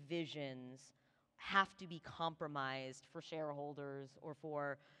artistic visions have to be compromised for shareholders or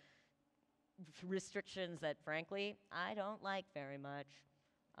for restrictions that, frankly, I don't like very much.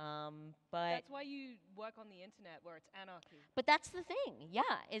 But That's why you work on the internet where it's anarchy. But that's the thing,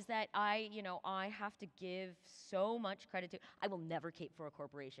 is that I have to give so much credit to. I will never cape for a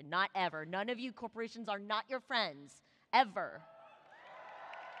corporation, not ever. None of you corporations are not your friends, ever.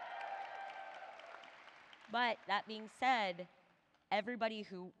 But that being said, everybody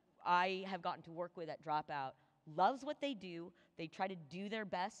who I have gotten to work with at Dropout loves what they do. They try to do their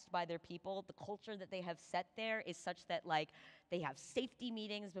best by their people. The culture that they have set there is such that, like, they have safety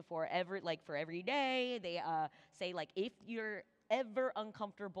meetings for every day. They say, like, if you're ever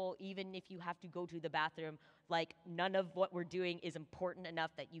uncomfortable, even if you have to go to the bathroom, like, none of what we're doing is important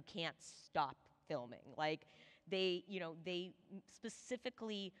enough that you can't stop filming. Like, they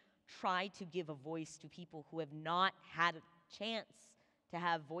specifically try to give a voice to people who have not had a chance to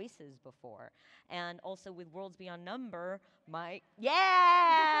have voices before. And also with Worlds Beyond Number,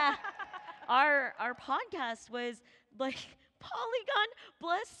 our podcast was like Polygon,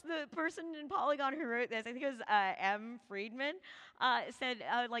 bless the person in Polygon who wrote this, I think it was M. Friedman, said,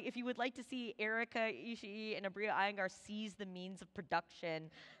 like, if you would like to see Erika Ishii and Abria Iyengar seize the means of production,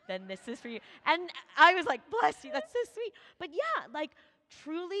 then this is for you. And I was like, bless you, that's so sweet. But yeah, like,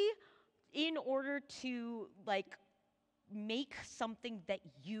 truly, in order to, like, make something that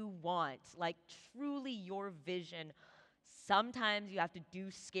you want, like, truly your vision, sometimes you have to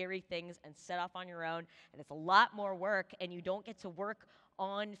do scary things and set off on your own, and it's a lot more work, and you don't get to work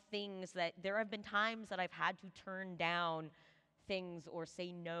on things that there have been times that I've had to turn down things or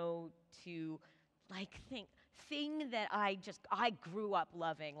say no to, like, thing that I grew up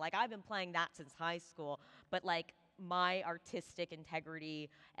loving. Like, I've been playing that since high school, but, like, my artistic integrity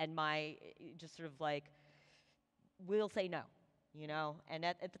and my just sort of, like, will say no, and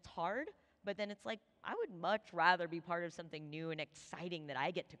it's hard, but then it's like, I would much rather be part of something new and exciting that I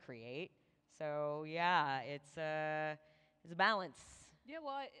get to create. So yeah, it's a balance. Yeah,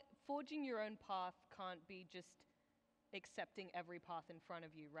 well, forging your own path can't be just accepting every path in front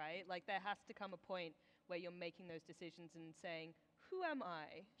of you, right? Like, there has to come a point where you're making those decisions and saying, who am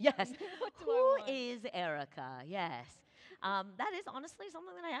I? Yes. What do I Who want? is Erika? Yes. That is honestly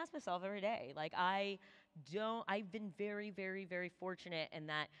something that I ask myself every day. Like, I've been very, very, very fortunate in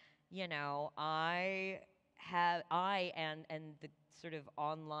that, I and the sort of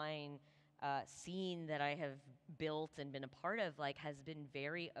online scene that I have built and been a part of, like, has been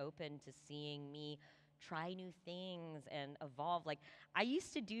very open to seeing me try new things and evolve. Like, I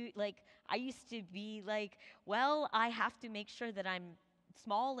used to be like, well, I have to make sure that I'm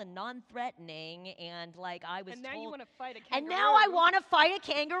small and non-threatening, and, like, I was And now told, you want to fight a kangaroo. and now I want to fight a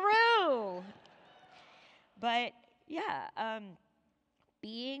kangaroo. But yeah,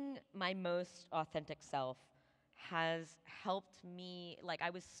 being my most authentic self has helped me. Like,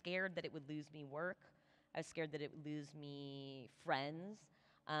 I was scared that it would lose me work. I was scared that it would lose me friends.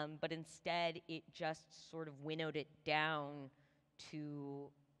 But instead, it just sort of winnowed it down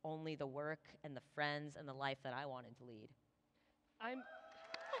to only the work and the friends and the life that I wanted to lead.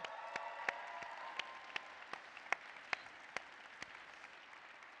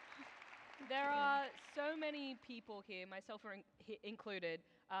 There are so many people here, myself included,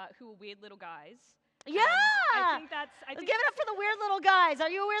 who are weird little guys. Yeah! I think Give it up for the weird little guys. Are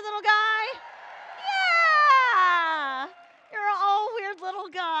you a weird little guy? Yeah! You're all weird little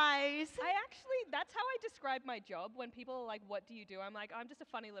guys. That's how I describe my job. When people are like, what do you do? I'm like, I'm just a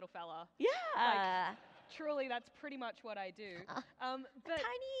funny little fella. Yeah. truly, that's pretty much what I do. A But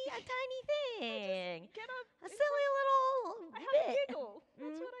tiny thing. get up. A silly little I have a bit. giggle.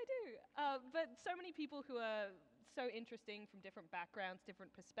 That's Mhm. what I do. But so many people who are so interesting from different backgrounds,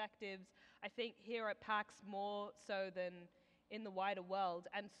 different perspectives. I think here at PAX more so than in the wider world,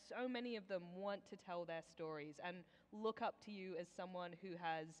 and so many of them want to tell their stories and look up to you as someone who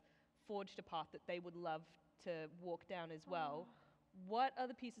has forged a path that they would love to walk down as well. What are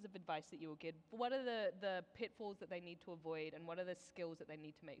the pieces of advice that you will give? What are the pitfalls that they need to avoid, and what are the skills that they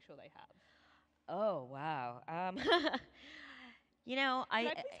need to make sure they have? Oh wow. You know, Can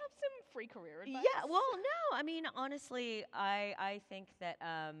I please have some free career advice? yeah. Well, no. I mean, honestly, I think that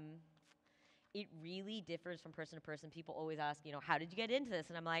it really differs from person to person. People always ask, you know, how did you get into this?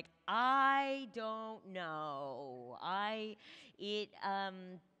 And I'm like, I don't know. It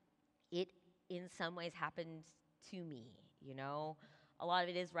in some ways happened to me. You know, a lot of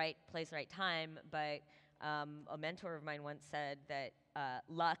it is right place, right time. But a mentor of mine once said that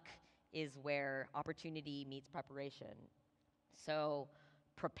luck is where opportunity meets preparation. So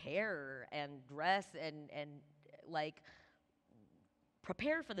prepare and dress and like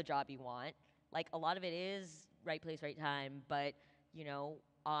prepare for the job you want. Like a lot of it is right place, right time, but you know,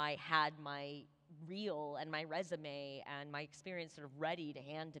 I had my reel and my resume and my experience sort of ready to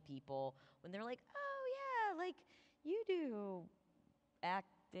hand to people when they're like, "Oh yeah, like you do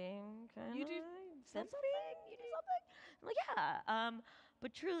acting kind You of do something? You do something?" I'm like, "Yeah."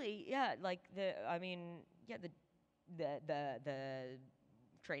 But truly, yeah, like the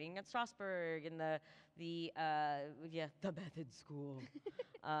training at Strasbourg and the method school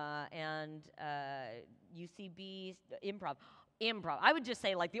and UCB improv. Improv. I would just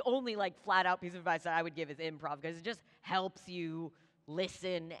say like the only like flat out piece of advice that I would give is improv because it just helps you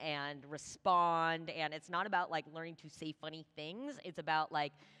listen and respond, and it's not about like learning to say funny things. It's about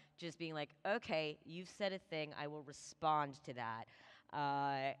like just being like, okay, you've said a thing, I will respond to that.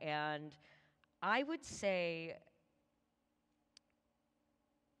 And I would say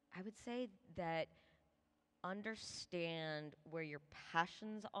that understand where your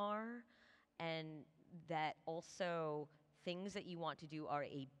passions are, and that also things that you want to do are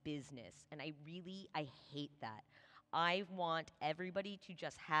a business. And I hate that. I want everybody to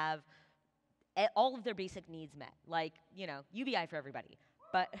just have all of their basic needs met. Like, you know, UBI for everybody.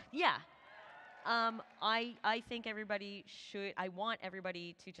 But yeah. I think everybody should, I want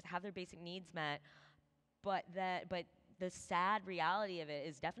everybody to just have their basic needs met, but the sad reality of it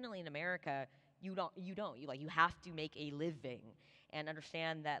is definitely in America, you have to make a living and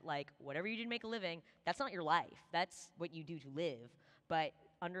understand that like whatever you do to make a living, that's not your life. That's what you do to live. But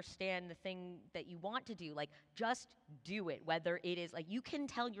understand the thing that you want to do, like just do it, whether it is like you can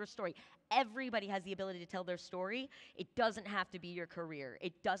tell your story. Everybody has the ability to tell their story. It doesn't have to be your career.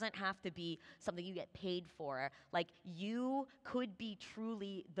 It doesn't have to be something you get paid for. Like you could be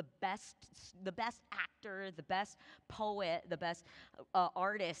truly the best actor, the best poet, the best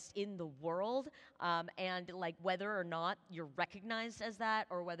artist in the world, and like whether or not you're recognized as that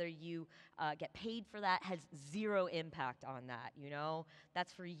or whether you get paid for that has zero impact on that. You know,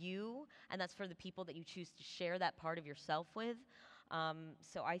 that's for you, and that's for the people that you choose to share that part of yourself with.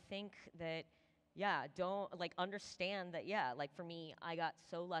 So I think that, yeah, don't like understand that, yeah, like for me, I got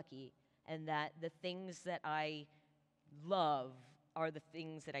so lucky, and that the things that I love are the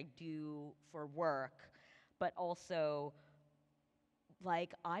things that I do for work, but also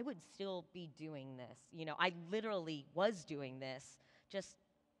like I would still be doing this. You know, I literally was doing this just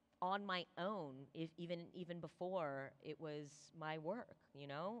on my own, if even before it was my work. You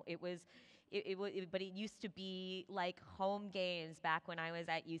know, but it used to be like home games back when I was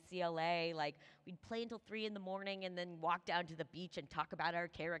at UCLA. Like we'd play until 3 in the morning and then walk down to the beach and talk about our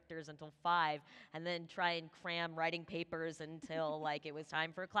characters until 5, and then try and cram writing papers until like it was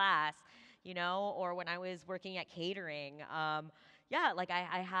time for class. You know, or when I was working at catering. Yeah, like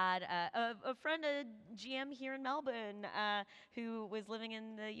I had a friend, a GM here in Melbourne, who was living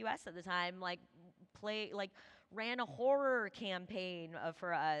in the U.S. at the time, ran a horror campaign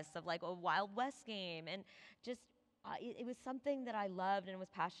for us of like a Wild West game, and just it was something that I loved and was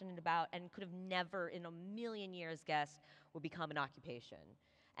passionate about, and could have never in a million years guessed would become an occupation.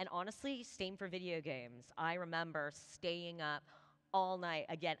 And honestly, same for video games. I remember staying up all night.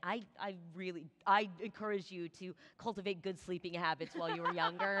 Again, I encourage you to cultivate good sleeping habits while you were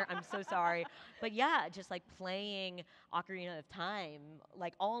younger. I'm so sorry. But yeah, just like playing Ocarina of Time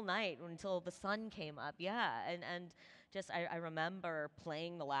like all night until the sun came up. Yeah, and just I remember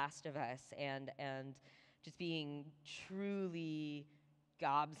playing The Last of Us and just being truly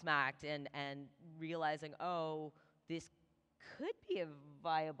gobsmacked and realizing, oh, this could be a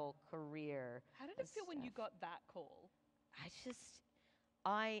viable career. How did and it feel when you stuff. got that call?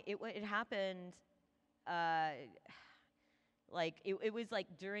 It happened, uh, like, it was like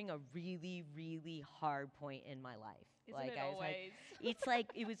during a really, really hard point in my life. Isn't like, it I was like, always? it's like,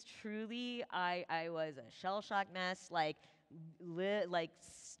 it was truly, I was a shell-shocked mess, like,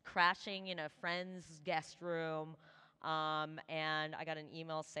 crashing in a friend's guest room. And I got an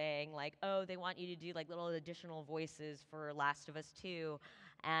email saying, like, oh, they want you to do, like, little additional voices for Last of Us 2.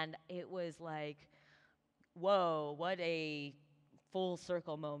 And it was like, whoa, what a full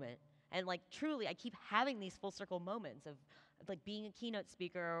circle moment. And, like, truly, I keep having these full circle moments of like, being a keynote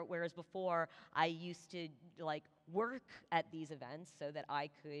speaker, whereas before I used to, like, work at these events so that I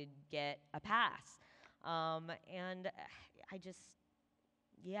could get a pass. And I just,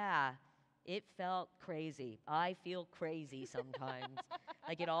 yeah, it felt crazy. I feel crazy sometimes.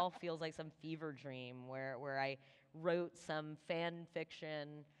 Like, it all feels like some fever dream where I wrote some fan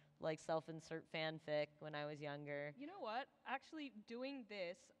fiction, like self-insert fanfic when I was younger. You know what? Actually, doing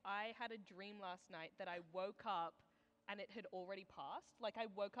this, I had a dream last night that I woke up and it had already passed. Like, I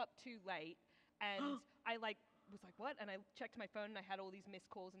woke up too late and I was like, what? And I checked my phone and I had all these missed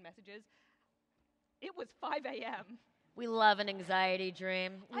calls and messages. It was 5 a.m. We love an anxiety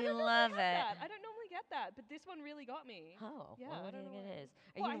dream. I We don't love normally it. have that. I don't normally get that, but this one really got me. Oh, Yeah, well, I what do you don't think know it why. is?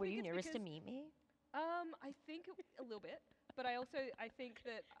 Well, I Were think you it's nervous to because- meet me? I think a little bit, but I think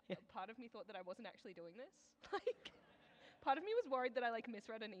that part of me thought that I wasn't actually doing this. Like, part of me was worried that I like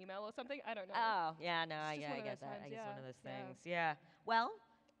misread an email or something. I don't know. Oh, yeah, no, It's just one I of get those that. times, I guess one of those yeah. things. Yeah. Well,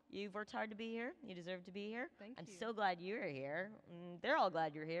 you've worked hard to be here. You deserve to be here. Thank I'm you. so glad you're here. They're all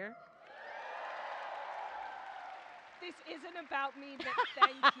glad you're here. This isn't about me, but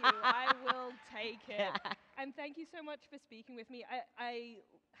thank you. I will take it. And thank you so much for speaking with me. I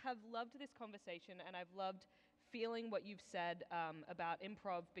have loved this conversation, and I've loved feeling what you've said about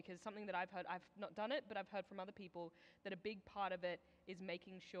improv, because something that I've heard, I've not done it, but I've heard from other people that a big part of it is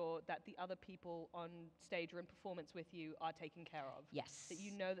making sure that the other people on stage or in performance with you are taken care of. Yes. That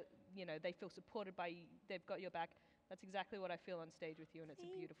you know they feel supported by you, they've got your back. That's exactly what I feel on stage with you, and it's a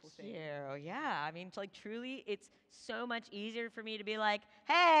beautiful thing. Yeah, I mean, like, truly, it's so much easier for me to be like,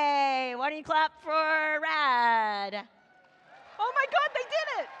 hey, why don't you clap for Rad? Oh my God, they did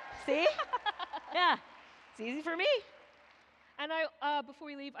it! See? Yeah, it's easy for me. And before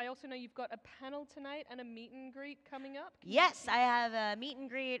we leave, I also know you've got a panel tonight and a meet and greet coming up. Yes, I have a meet and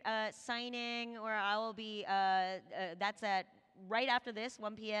greet signing where I will be, that's at right after this,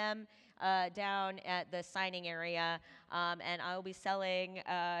 1 p.m., down at the signing area. And I will be selling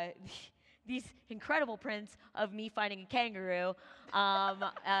these incredible prints of me fighting a kangaroo.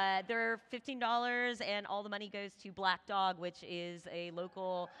 They're $15, and all the money goes to Black Dog, which is a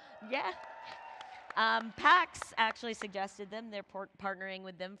local, PAX actually suggested them. They're partnering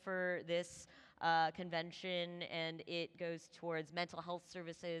with them for this convention, and it goes towards mental health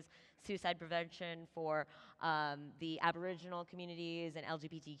services, suicide prevention for the Aboriginal communities and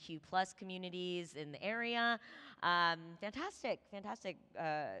LGBTQ plus communities in the area. Fantastic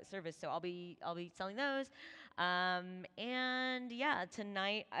service. So I'll be selling those. And yeah,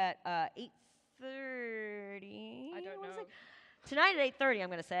 tonight at 8:30. I don't know. Tonight at 8:30, I'm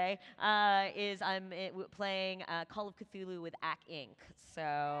going to say, is I'm playing Call of Cthulhu with Ack Inc.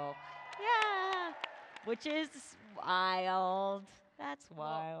 So, yeah, which is wild. That's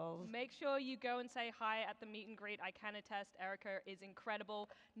wild. Well, make sure you go and say hi at the meet and greet. I can attest, Erika is incredible.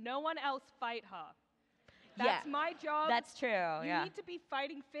 No one else fight her. That's my job. That's true. You need to be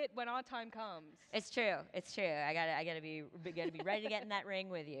fighting fit when our time comes. It's true. It's true. I gotta be ready to get in that ring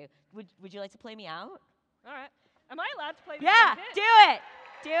with you. Would you like to play me out? All right. Am I allowed to play this Yeah, hit?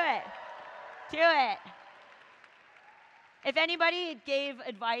 do it. If anybody gave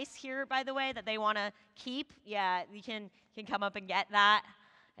advice here, by the way, that they want to keep, yeah, you can come up and get that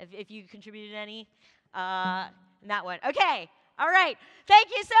if you contributed any. In that one. Okay. All right. Thank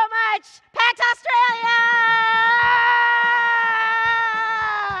you so much, PAX Australia.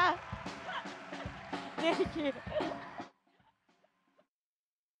 Thank you.